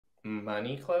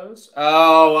Money clothes?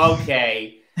 Oh,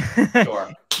 okay.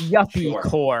 Sure. Yuppie Sure.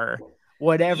 core,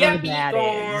 whatever Yuppie that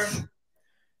core. is.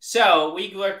 So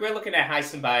we're looking at high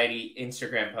somebody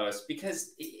Instagram posts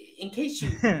because in case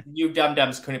you dum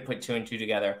dums couldn't put two and two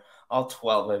together, all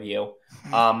 12 of you,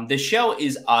 the show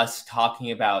is us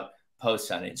talking about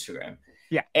posts on Instagram.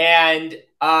 Yeah. And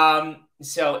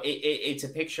so it's a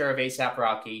picture of ASAP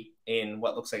Rocky in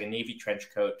what looks like a navy trench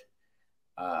coat.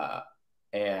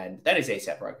 And that is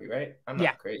ASAP Rocky, right? I'm Yeah.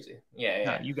 not crazy. Yeah,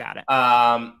 No, yeah. you got it.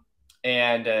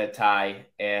 And a tie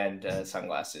and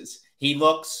sunglasses. He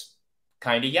looks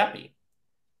kind of yuppie.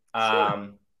 Sure.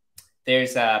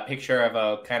 There's a picture of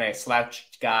a kind of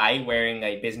slouched guy wearing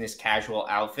a business casual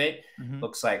outfit. Hmm.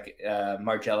 Looks like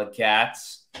Margiela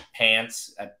Gats,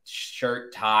 pants, a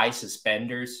shirt, tie,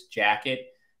 suspenders, jacket.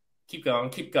 Keep going,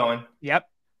 keep going. Yep.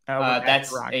 We're back to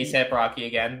That's Rocky. ASAP Rocky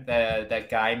again. That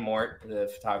guy Mort, the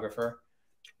photographer,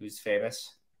 who's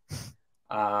famous.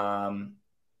 That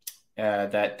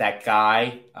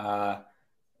guy,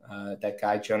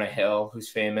 Jonah Hill, who's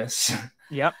famous.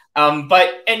 Yep.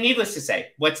 And needless to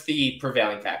say, what's the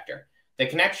prevailing factor? The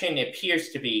connection appears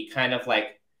to be kind of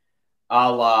like a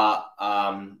la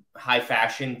high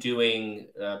fashion doing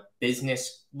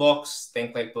business looks.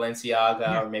 Think like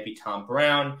Balenciaga or maybe Tom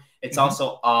Brown. It's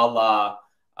also a la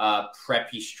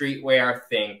preppy streetwear.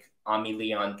 Think Ami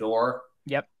Leon Dore.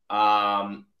 Yep.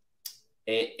 And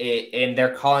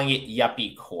they're calling it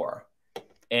yuppie core.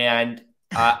 And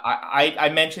I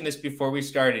mentioned this before we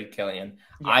started, Killian.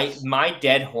 Yes. My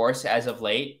dead horse as of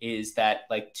late is that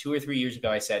like 2 or 3 years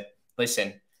ago, I said,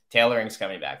 listen, tailoring's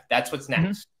coming back. That's what's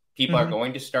next. People are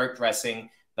going to start dressing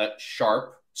the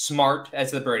sharp, smart, as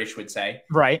the British would say.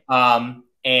 Right.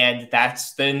 And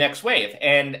that's the next wave.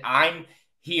 And I'm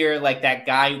here like that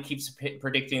guy who keeps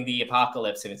predicting the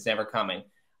apocalypse and it's never coming.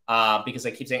 Because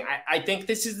I keep saying, I think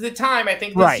this is the time. I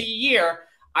think this is the year.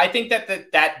 I think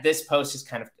that this post is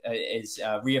kind of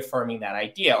reaffirming that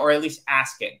idea, or at least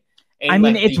asking. And I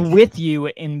mean, it's with you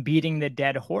in beating the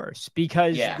dead horse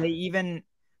because they even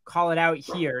call it out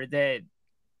here that,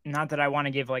 not that I want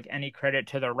to give like any credit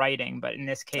to the writing, but in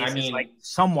this case, it's like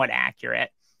somewhat accurate.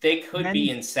 They could be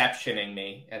inceptioning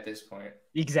me at this point.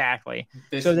 Exactly.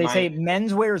 So they say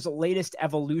menswear's latest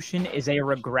evolution is a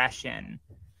regression,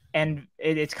 and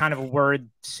it's kind of a word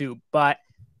soup, but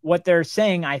what they're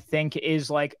saying, I think, is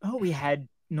like, oh, we had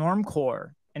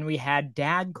normcore and we had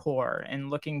dadcore, and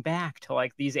looking back to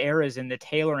like these eras and the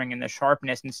tailoring and the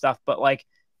sharpness and stuff, but like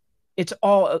it's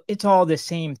all the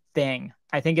same thing.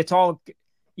 I think it's all,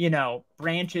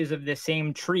 branches of the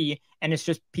same tree, and it's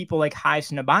just people like High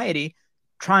Snobiety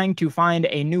trying to find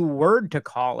a new word to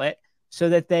call it so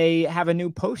that they have a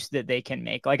new post that they can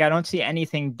make. Like, I don't see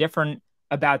anything different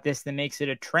about this that makes it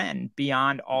a trend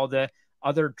beyond all the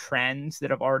other trends that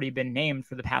have already been named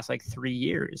for the past like 3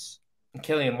 years.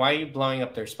 Killian, why are you blowing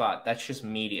up their spot? That's just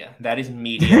media. That is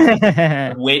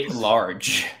media writ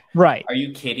large. Right. Are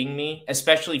you kidding me?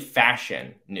 Especially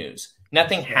fashion news.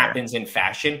 Nothing happens in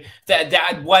fashion.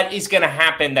 What is going to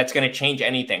happen that's going to change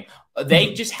anything?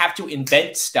 They just have to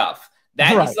invent stuff.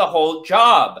 That is the whole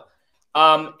job.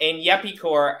 And Yuppie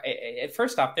Core,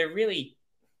 first off, they're really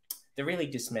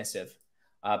dismissive.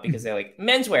 Because they're like,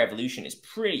 menswear evolution is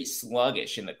pretty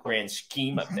sluggish in the grand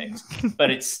scheme of things, but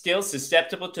it's still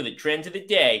susceptible to the trends of the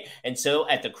day. And so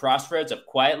at the crossroads of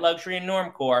quiet luxury and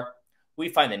normcore, we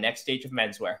find the next stage of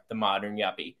menswear, the modern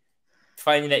yuppie.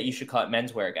 Finding that you should call it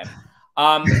menswear again.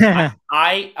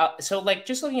 So like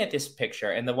just looking at this picture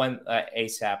and the one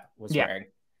ASAP was wearing,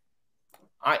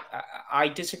 I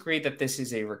disagree that this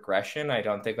is a regression. I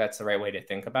don't think that's the right way to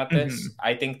think about this.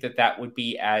 I think that would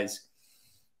be as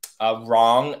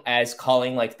wrong as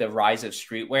calling like the rise of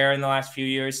streetwear in the last few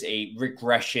years a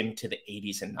regression to the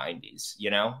 80s and 90s,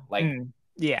 like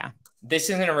this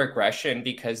isn't a regression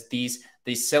because these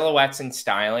silhouettes and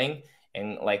styling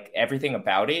and like everything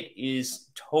about it is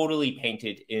totally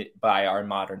painted by our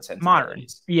modern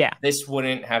sensibilities. This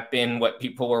wouldn't have been what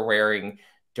people were wearing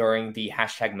during the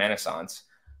hashtag Renaissance.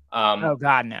 Oh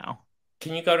God, no.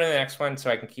 Can you go to the next one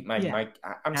so I can keep my mic?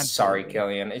 I'm sorry,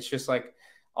 Killian. It's just like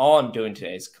all I'm doing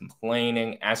today is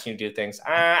complaining, asking you to do things.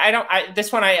 I don't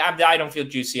feel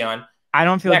juicy on. I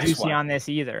don't feel juicy on this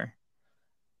either.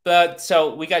 But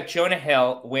so we got Jonah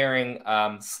Hill wearing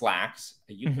slacks.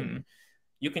 You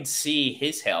can see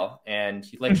his hill, and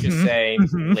let's just say,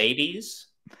 ladies,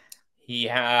 he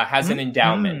has an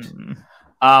endowment.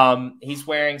 He's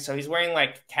wearing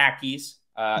like khakis,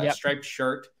 a striped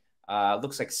shirt.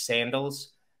 Looks like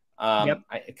sandals.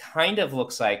 It kind of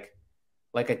looks like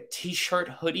a t-shirt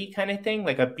hoodie kind of thing,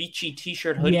 like a beachy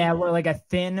t-shirt hoodie. Yeah, or like a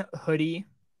thin hoodie.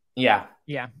 Yeah.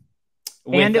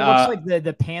 And it looks like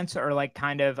the pants are like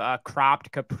kind of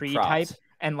cropped capri type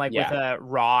and like with a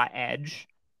raw edge.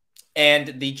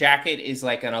 And the jacket is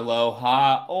like an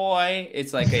aloha oi.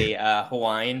 It's like a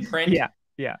Hawaiian print.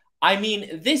 Yeah. I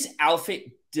mean, this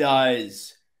outfit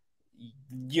does,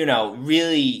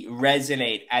 really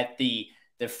resonate at the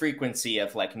frequency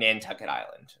of like Nantucket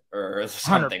Island or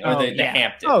something, or the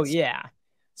Hamptons. Oh, yeah.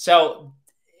 So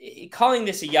calling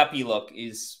this a yuppie look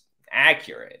is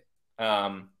accurate.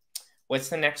 What's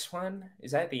the next one?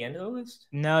 Is that the end of the list?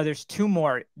 No, there's two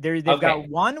more. They've got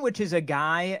one, which is a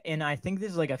guy, and I think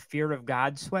this is like a Fear of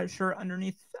God sweatshirt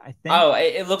underneath, I think. Oh,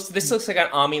 this looks like an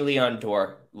Ami Leon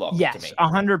Dore look to me.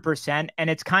 100%. And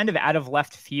it's kind of out of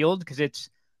left field because it's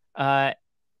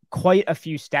quite a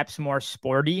few steps more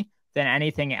sporty than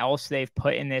anything else they've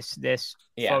put in this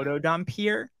photo dump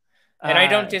here. And I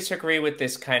don't disagree with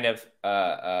this kind of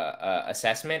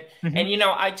assessment. And,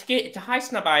 to get to High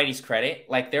Snobiety credit,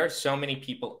 like there are so many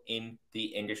people in the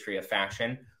industry of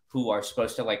fashion who are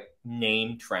supposed to like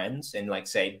name trends and like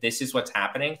say, this is what's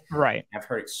happening. Right. I've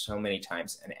heard it so many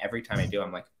times. And every time I do,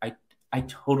 I'm like, I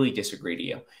totally disagree to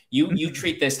you. You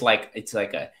treat this like it's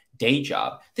like a day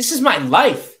job. This is my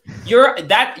life. Your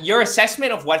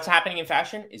assessment of what's happening in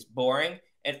fashion is boring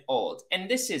and old. And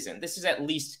this isn't. This is at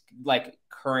least like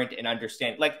current and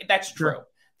understand. Like that's true. Sure.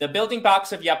 The building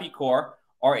blocks of yuppie core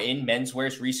are in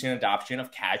menswear's recent adoption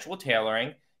of casual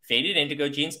tailoring, faded indigo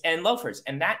jeans, and loafers.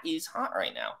 And that is hot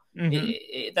right now.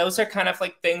 Those are kind of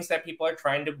like things that people are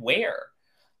trying to wear.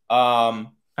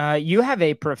 You have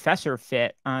a professor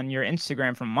fit on your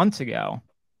Instagram from months ago.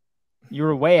 You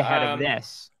were way ahead of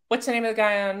this. What's the name of the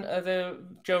guy on the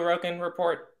Joe Rogan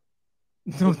report?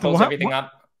 Who pulls everything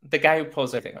up? The guy who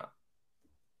pulls everything up.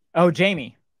 Oh,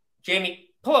 Jamie. Jamie,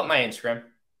 pull up my Instagram.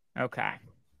 Okay.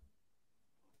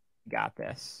 Got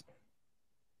this.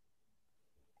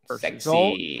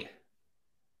 Sexy.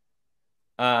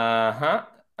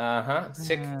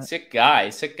 Sick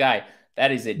guy.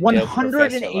 That is a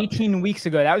 118 weeks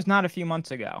ago. That was not a few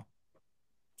months ago.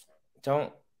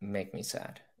 Don't make me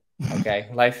sad. Okay.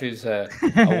 Life is a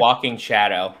walking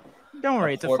shadow. Don't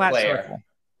worry, it's a flat circle.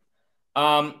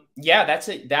 Yeah,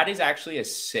 that is actually a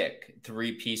sick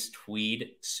 3-piece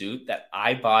tweed suit that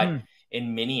I bought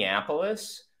in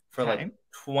Minneapolis for like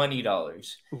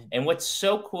 $20. And what's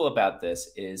so cool about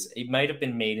this is it might have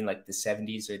been made in like the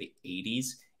 70s or the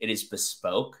 80s. It is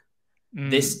bespoke.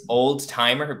 This old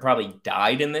timer who probably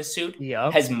died in this suit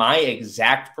has my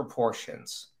exact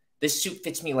proportions. This suit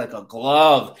fits me like a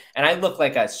glove, and I look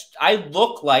like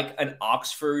an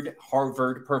Oxford,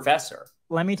 Harvard professor.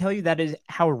 Let me tell you, that is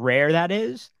how rare that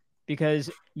is,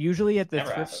 because usually at the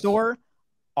thrift store,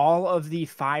 all of the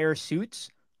fire suits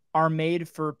are made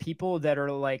for people that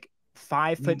are like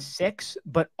 5'6",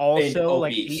 but also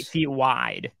like 8 feet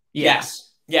wide.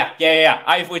 Yes. Yeah.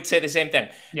 I would say the same thing.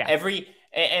 Yeah.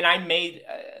 And I made,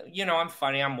 I'm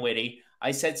funny, I'm witty.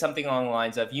 I said something along the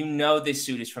lines of, this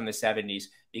suit is from the 70s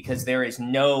because there is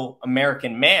no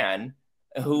American man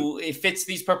who fits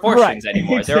these proportions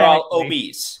anymore. Exactly. They're all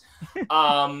obese.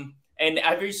 And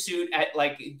every suit at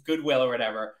like Goodwill or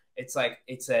whatever, it's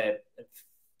a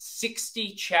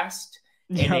 60 chest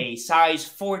and a size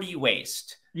 40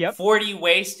 waist. 40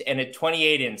 waist and a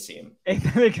 28 inseam. I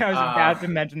think I was about to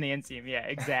mention the inseam. Yeah,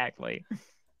 exactly.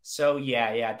 So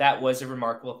yeah, that was a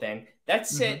remarkable thing.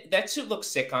 That's it. That suit looks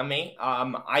sick on me.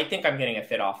 I think I'm getting a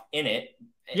fit off in it.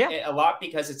 A lot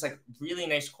because it's like really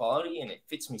nice quality and it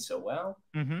fits me so well.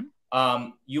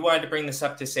 You wanted to bring this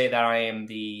up to say that I'm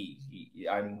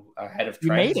ahead of trends.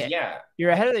 You made it. Yeah,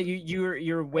 you're ahead of it.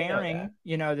 You're wearing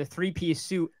the 3-piece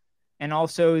suit, and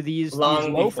also these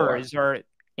loafers are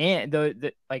in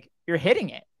the like you're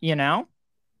hitting it. Yeah.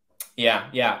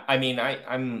 I mean,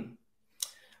 I'm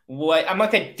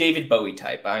like a David Bowie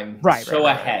type. I'm so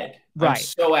ahead. I'm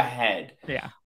so ahead. Yeah.